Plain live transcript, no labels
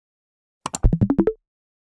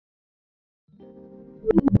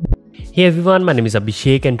Hey everyone, my name is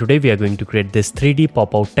Abhishek and today we are going to create this 3D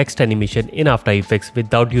pop-out text animation in After Effects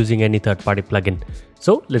without using any third-party plugin.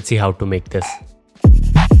 So let's see how to make this.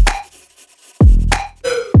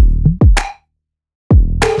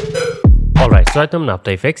 Alright, so I'm in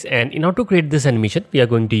After Effects, and in order to create this animation, we are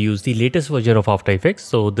going to use the latest version of After Effects.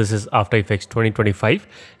 So this is After Effects 2025,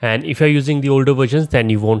 and if you're using the older versions, then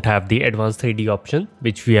you won't have the advanced 3D option,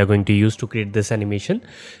 which we are going to use to create this animation.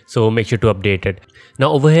 So make sure to update it.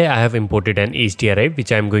 Now over here, I have imported an HDRI,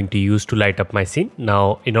 which I'm going to use to light up my scene.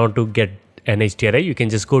 Now, in order to get an HDRI, you can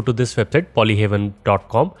just go to this website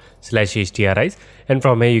polyhaven.com/HDRIs, and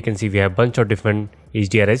from here you can see we have a bunch of different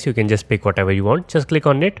HDRIs. You can just pick whatever you want, just click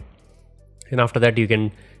on it. And after that you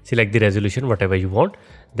can select the resolution whatever you want,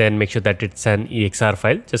 then make sure that it's an EXR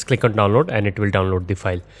file. Just click on download and it will download the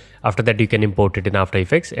file. After that you can import it in After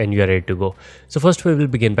Effects and you are ready to go. So first we will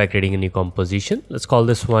begin by creating a new composition. Let's call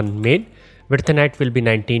this one main. Width and height will be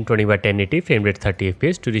 1920 by 1080, frame rate 30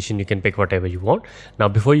 fps, duration you can pick whatever you want. Now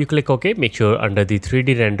before you click OK, make sure under the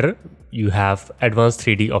 3D render you have advanced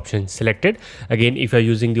 3D option selected. Again, if you are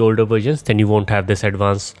using the older versions, then you won't have this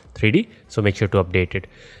advanced 3D, so make sure to update it.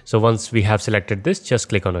 So once we have selected this, just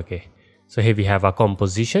click on OK. So here we have our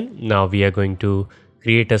composition. Now we are going to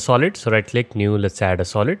create a solid. So right click, new, let's add a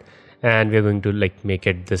solid, and we are going to make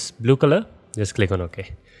it this blue color. Just click on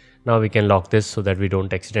OK. Now we can lock this so that we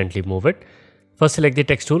don't accidentally move it. First select the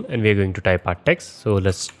text tool and we are going to type our text. So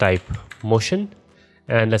let's type motion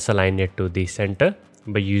and let's align it to the center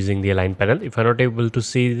by using the align panel. If you're not able to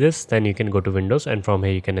see this, then you can go to Windows and from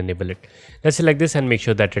here you can enable it. Let's select this and make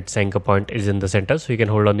sure that its anchor point is in the center. So you can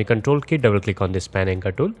hold on the control key, double click on this pan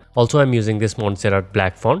anchor tool. Also I'm using this Montserrat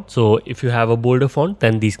black font. So if you have a bolder font,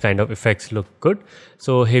 then these kind of effects look good.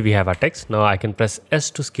 So here we have our text. Now I can press S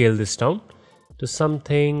to scale this down to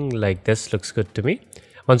something like this. Looks good to me.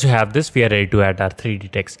 Once you have this, we are ready to add our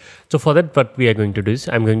 3D text. So for that, what we are going to do is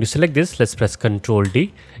I'm going to select this. Let's press Ctrl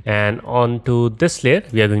D, and onto this layer,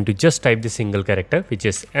 we are going to just type the single character, which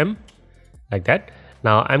is M, like that.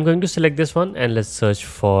 Now I'm going to select this one and let's search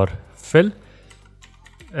for fill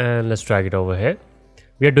and let's drag it over here.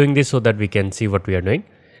 We are doing this so that we can see what we are doing,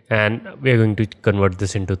 and we are going to convert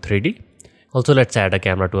this into 3D. Also, let's add a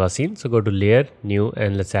camera to our scene. So go to layer, new,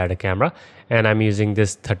 and let's add a camera. And I'm using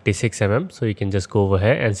this 36 mm. So you can just go over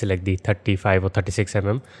here and select the 35 or 36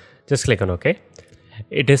 mm. Just click on OK.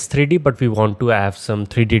 It is 3D, but we want to have some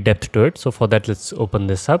 3D depth to it. So for that, let's open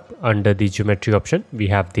this up. Under the geometry option, we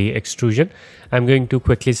have the extrusion. I'm going to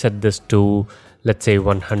quickly set this to, let's say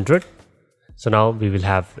 100. So now we will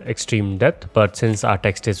have extreme depth, but since our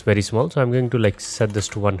text is very small, so I'm going to set this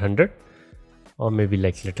to 100 or maybe a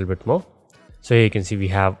little bit more. So here you can see we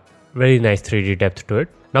have very nice 3D depth to it.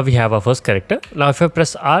 Now we have our first character. Now if I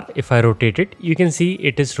press R, if I rotate it, you can see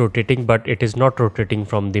it is rotating, but it is not rotating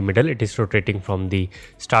from the middle. It is rotating from the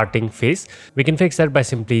starting phase. We can fix that by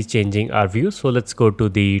simply changing our view. So let's go to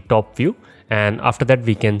the top view. And after that,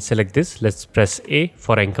 we can select this. Let's press A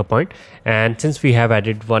for anchor point. And since we have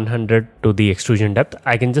added 100 to the extrusion depth,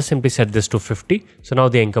 I can just simply set this to 50. So now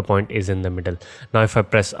the anchor point is in the middle. Now if I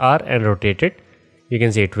press R and rotate it, you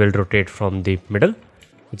can see it will rotate from the middle,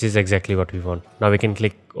 which is exactly what we want. Now we can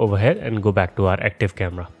click over here and go back to our active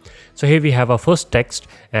camera. So here we have our first text,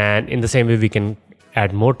 and in the same way we can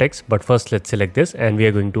add more text, but first let's select this and we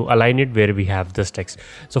are going to align it where we have this text.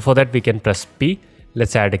 So for that we can press P,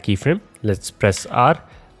 let's add a keyframe, let's press R,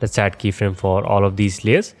 let's add keyframe for all of these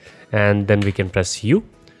layers, and then we can press U.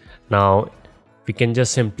 Now we can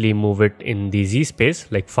just simply move it in the Z space,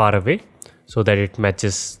 far away, so that it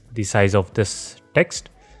matches the size of this text.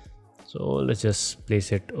 So let's just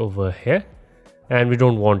place it over here, and we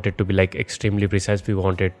don't want it to be extremely precise. We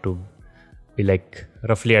want it to be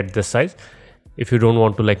roughly at this size. If you don't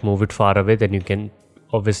want to move it far away, then you can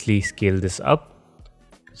obviously scale this up.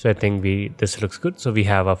 So I think this looks good. So we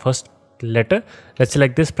have our first letter. Let's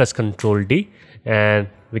select this, press Ctrl D, and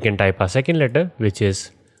we can type our second letter, which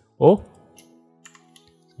is O.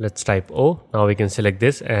 Let's type O. Now we can select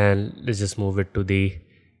this and let's just move it to the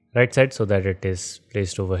right side so that it is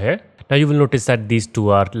placed over here. Now you will notice that these two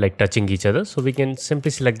are touching each other. So we can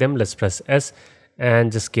simply select them. Let's press S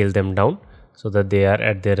and just scale them down so that they are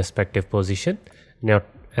at their respective position now,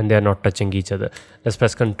 and they are not touching each other. Let's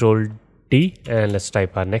press Ctrl D and let's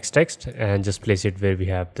type our next text and just place it where we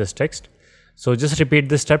have this text. So just repeat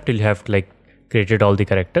this step till you have created all the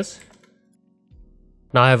characters.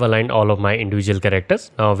 Now I have aligned all of my individual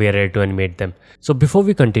characters. Now we are ready to animate them. So before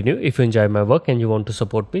we continue, if you enjoy my work and you want to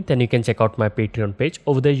support me, then you can check out my Patreon page.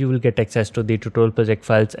 Over there you will get access to the tutorial project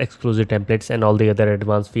files, exclusive templates and all the other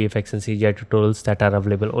advanced VFX and CGI tutorials that are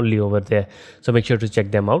available only over there. So make sure to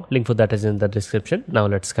check them out. Link for that is in the description. Now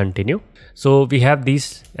let's continue. So we have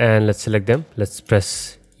these and let's select them. Let's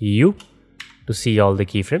press U to see all the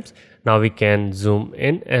keyframes. Now we can zoom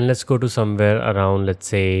in and let's go to somewhere around, let's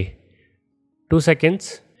say 2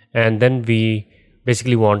 seconds, and then we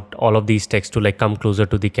basically want all of these text to like come closer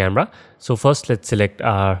to the camera. So first let's select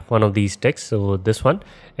one of these text, so this one,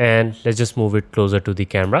 and let's just move it closer to the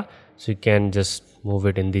camera. So you can just move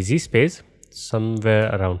it in the Z space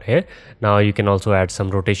somewhere around here. Now you can also add some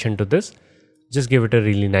rotation to this, just give it a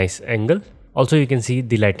really nice angle. Also you can see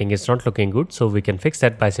the lighting is not looking good, so we can fix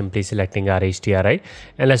that by simply selecting our HDRI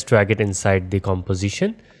and let's drag it inside the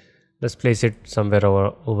composition. Let's place it somewhere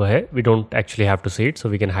over here. We don't actually have to see it, so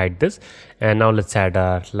we can hide this. And now let's add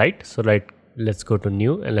a light. So let's go to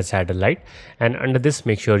new and let's add a light. And under this,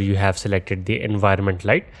 make sure you have selected the environment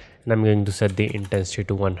light. And I'm going to set the intensity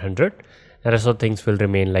to 100. The rest of things will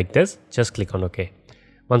remain like this. Just click on OK.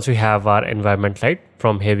 Once we have our environment light,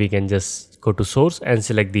 from here we can just go to source and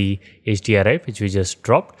select the HDRI which we just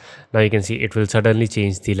dropped. Now you can see it will suddenly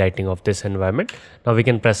change the lighting of this environment. Now we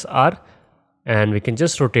can press R. And we can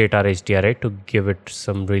just rotate our HDRI to give it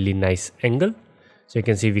some really nice angle. So you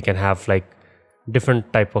can see we can have like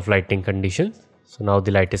different type of lighting conditions. So now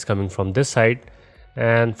the light is coming from this side,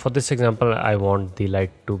 and for this example I want the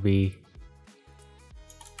light to be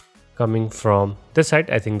coming from this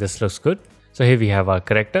side. I think this looks good. So here we have our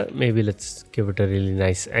character. Maybe let's give it a really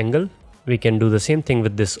nice angle. We can do the same thing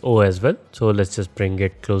with this O as well. So let's just bring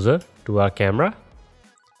it closer to our camera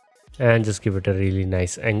and just give it a really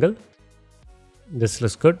nice angle. This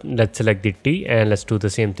looks good. Let's select the T and let's do the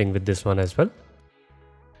same thing with this one as well.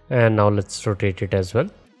 And now let's rotate it as well.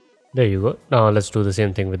 There you go. Now let's do the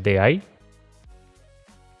same thing with the eye.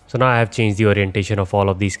 So now I have changed the orientation of all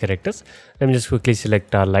of these characters. Let me just quickly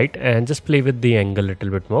select our light and just play with the angle a little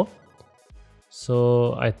bit more.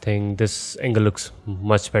 So I think this angle looks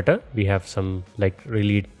much better. We have some like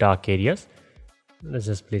really dark areas. Let's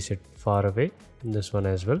just place it far away. This one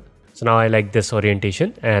as well. So now I like this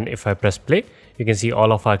orientation, and if I press play, you can see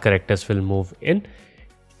all of our characters will move in.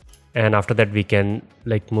 And after that we can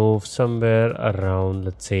like move somewhere around,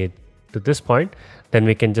 let's say to this point. Then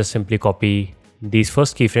we can just simply copy these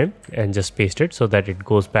first keyframe and just paste it so that it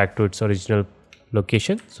goes back to its original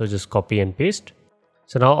location. So just copy and paste.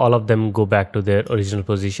 So now all of them go back to their original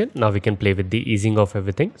position. Now we can play with the easing of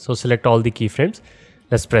everything. So select all the keyframes.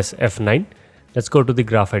 Let's press F9. Let's go to the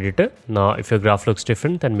graph editor. Now if your graph looks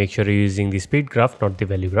different, then make sure you're using the speed graph, not the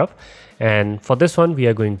value graph. And for this one we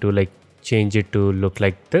are going to like change it to look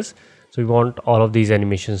like this. So we want all of these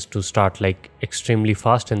animations to start like extremely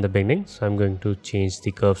fast in the beginning. So I'm going to change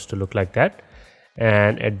the curves to look like that.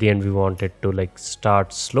 And at the end we want it to like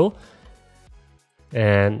start slow.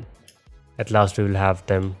 And at last we will have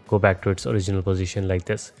them go back to its original position like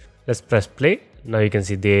this. Let's press play. Now you can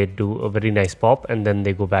see they do a very nice pop and then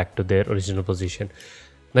they go back to their original position.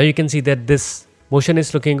 Now you can see that this motion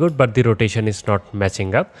is looking good, but the rotation is not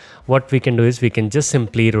matching up. What we can do is we can just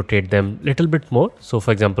simply rotate them a little bit more. So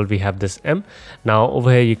for example, we have this M. Now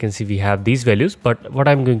over here you can see we have these values, but what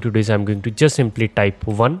I'm going to do is I'm going to just simply type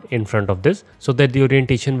 1 in front of this so that the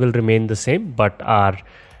orientation will remain the same, but our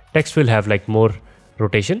text will have like more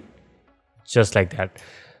rotation, just like that.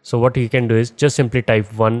 So what you can do is just simply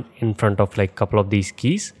type 1 in front of like couple of these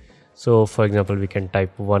keys. So for example, we can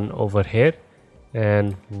type 1 over here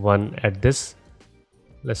and 1 at this.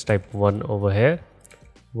 Let's type 1 over here,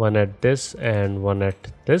 1 at this and 1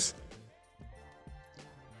 at this.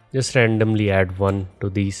 Just randomly add 1 to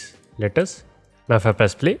these letters. Now if I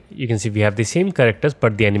press play, you can see we have the same characters,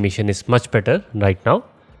 but the animation is much better right now.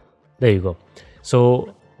 There you go.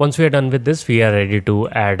 So once we are done with this, we are ready to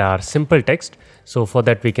add our simple text. So for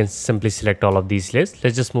that, we can simply select all of these layers.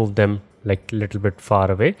 Let's just move them like a little bit far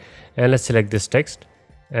away. And let's select this text.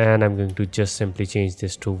 And I'm going to just simply change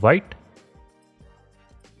this to white.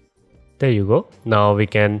 There you go. Now you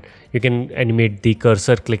can animate the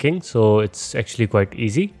cursor clicking. So it's actually quite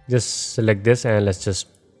easy. Just select this and let's just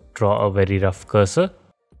draw a very rough cursor.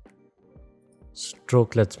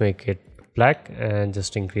 Stroke, let's make it black and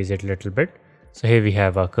just increase it a little bit. So here we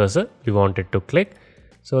have our cursor. We want it to click.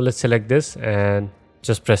 So let's select this and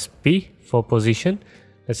just press P for position.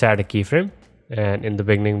 Let's add a keyframe, and in the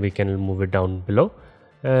beginning we can move it down below.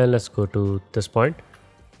 And let's go to this point.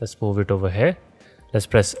 Let's move it over here. Let's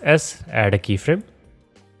press S, add a keyframe.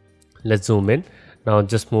 Let's zoom in. Now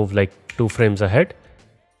just move like 2 frames ahead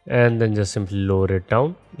and then just simply lower it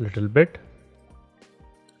down a little bit.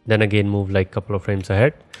 Then again move like couple of frames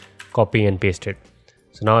ahead, copy and paste it.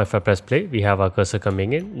 So now if I press play, we have our cursor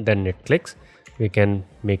coming in, then it clicks. We can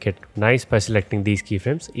make it nice by selecting these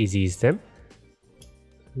keyframes, ease them.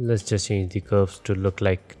 Let's just change the curves to look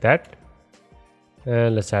like that,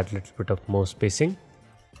 and let's add a little bit of more spacing.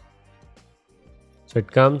 So it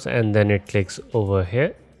comes and then it clicks over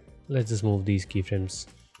here. Let's just move these keyframes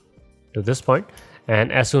to this point,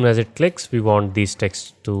 and as soon as it clicks, we want these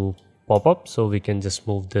texts to pop up, so we can just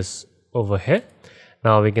move this over here.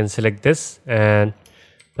 Now we can select this and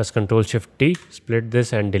press Ctrl Shift T, split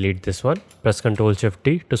this and delete this one. Press Ctrl Shift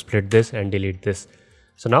T to split this and delete this.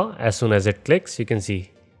 So now as soon as it clicks, you can see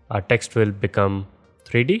our text will become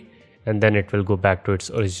 3D, and then it will go back to its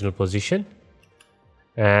original position.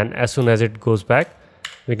 And as soon as it goes back,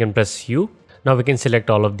 we can press U. Now we can select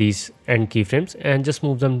all of these end keyframes and just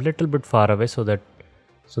move them a little bit far away so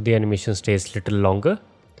the animation stays little longer.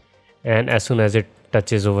 And as soon as it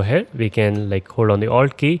touches over here, we can like hold on the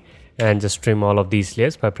Alt key and just trim all of these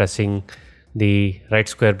layers by pressing the right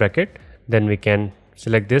square bracket. Then we can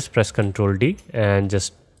select this, press Ctrl D and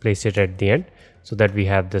just place it at the end so that we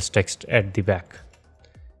have this text at the back.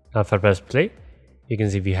 Now if I press play, you can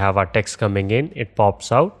see we have our text coming in, it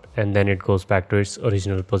pops out and then it goes back to its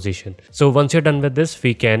original position. So once you're done with this,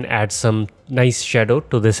 we can add some nice shadow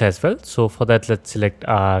to this as well. So for that, let's select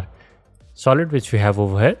our solid which we have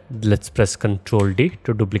over here. Let's press Ctrl D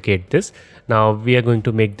to duplicate this. Now we are going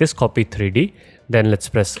to make this copy 3D. Then let's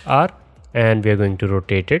press R and we are going to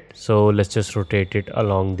rotate it. So let's just rotate it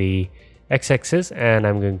along the x-axis, and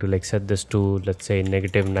I'm going to like set this to, let's say,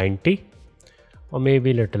 -90 or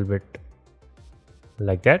maybe a little bit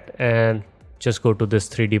like that, and just go to this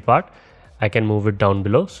 3D part. I can move it down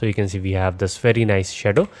below, so you can see we have this very nice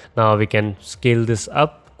shadow. Now we can scale this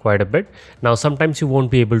up quite a bit. Now sometimes you won't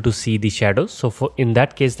be able to see the shadows, so in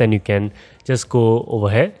that case, then you can just go over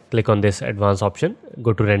here, click on this advanced option,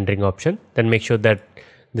 go to rendering option, then make sure that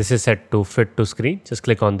this is set to fit to screen. Just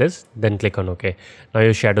click on this, then click on OK. Now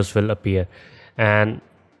your shadows will appear, and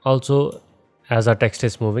also as our text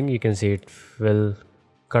is moving, you can see it will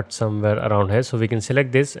cut somewhere around here. So we can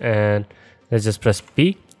select this and let's just press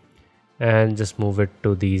P and just move it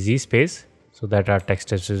to the Z space so that our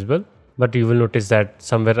text is visible. But you will notice that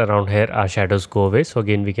somewhere around here our shadows go away. So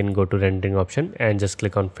again we can go to rendering option and just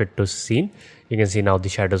click on fit to scene. You can see now the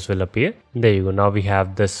shadows will appear. There you go. Now we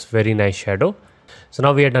have this very nice shadow. So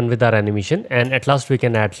now we are done with our animation, and at last we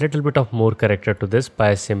can add a little bit of more character to this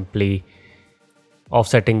by simply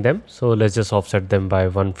offsetting them. So let's just offset them by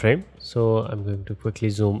 1 frame. So I'm going to quickly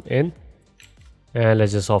zoom in and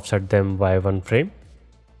let's just offset them by 1 frame,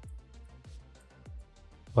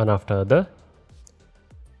 one after other.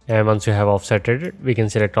 And once you have offsetted it, we can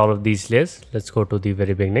select all of these layers. Let's go to the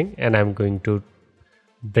very beginning and I'm going to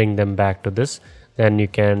bring them back to this. Then you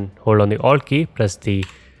can hold on the Alt key, press the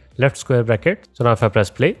left square bracket. So now if I press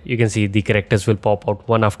play, you can see the characters will pop out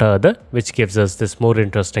one after other, which gives us this more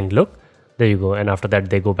interesting look. There you go. And after that,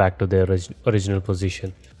 they go back to their original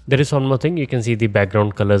position. There is one more thing. You can see the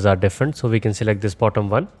background colors are different. So we can select this bottom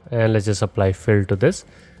one and let's just apply fill to this.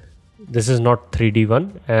 This is not 3D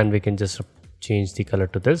one, and we can just change the color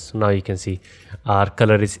to this. So now you can see our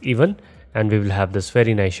color is even and we will have this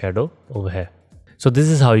very nice shadow over here. So this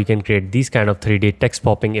is how you can create these kind of 3D text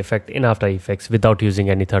popping effect in After Effects without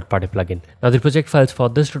using any third-party plugin. Now the project files for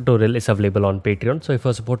this tutorial is available on Patreon. So if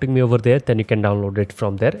you're supporting me over there, then you can download it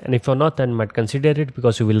from there. And if you're not, then might consider it,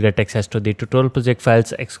 because you will get access to the tutorial project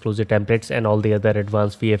files, exclusive templates, and all the other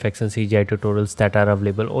advanced VFX and CGI tutorials that are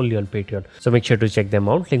available only on Patreon. So make sure to check them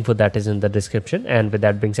out. Link for that is in the description. And with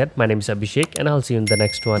that being said, my name is Abhishek and I'll see you in the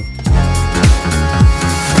next one.